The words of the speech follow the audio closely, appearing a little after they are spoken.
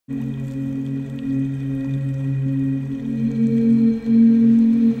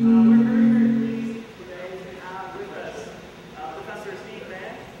We're very, very pleased today to have with us Professor Steve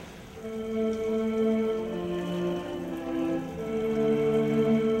Mann.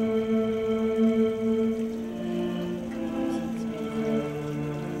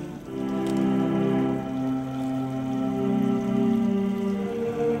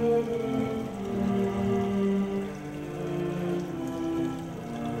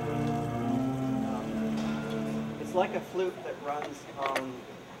 It's like a flute that runs on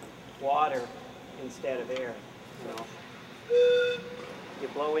water instead of air, you know. You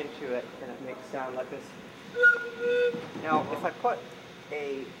blow into it and it makes sound like this. Now, if I put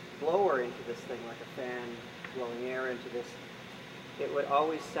a blower into this thing, like a fan blowing air into this, it would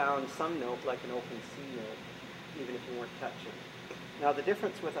always sound some note like an open C note, even if you weren't touching. Now, the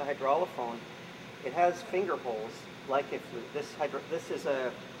difference with a hydraulophone, it has finger holes like a flute. This is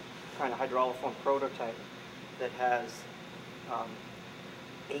a kind of hydraulophone prototype that has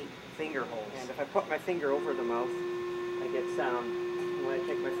 8 finger holes. And if I put my finger over the mouth, I get sound. And when I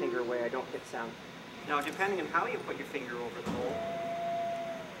take my finger away, I don't get sound. Now, depending on how you put your finger over the hole,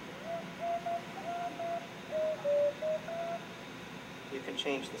 you can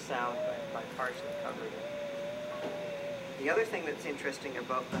change the sound by partially covering it. The other thing that's interesting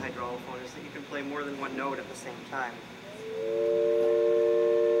about the hydraulophone is that you can play more than one note at the same time.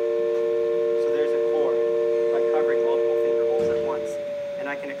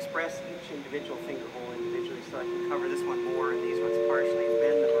 I can express each individual finger hole individually, so I can cover this one more and these ones partially and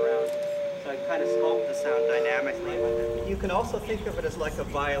bend them around. So I can kind of sculpt the sound dynamically with it. You can also think of it as like a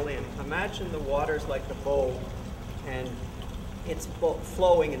violin. Imagine the water's like a bow and it's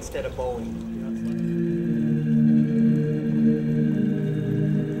flowing instead of bowing.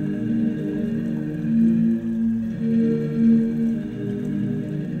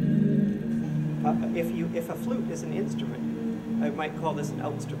 If a flute is an instrument, I might call this an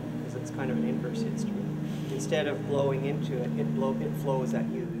outstrument because it's kind of an inverse instrument. Instead of blowing into it, it flows at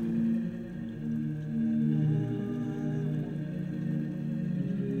you.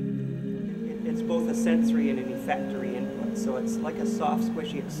 It's both a sensory and an effectory input, so it's like a soft,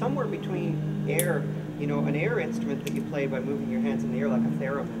 squishy. It's somewhere between air, you know, an air instrument that you play by moving your hands in the air like a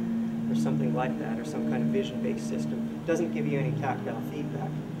theremin or something like that, or some kind of vision-based system. It doesn't give you any tactile feedback.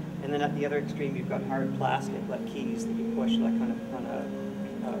 And then at the other extreme, you've got hard plastic, like keys that you push, like on a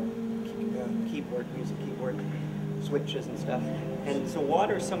keyboard, music keyboard, switches and stuff. And so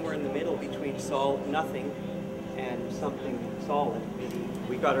water is somewhere in the middle between nothing and something solid.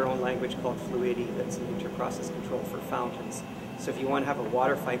 We got our own language called fluidity that's an interprocess control for fountains. So if you want to have a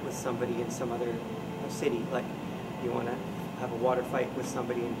water fight with somebody in some other city, like you want to have a water fight with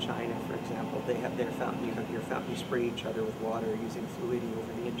somebody in China, for example, they have their fountain, you have your fountain, you spray each other with water using fluidity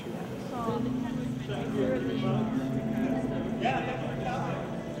over the internet.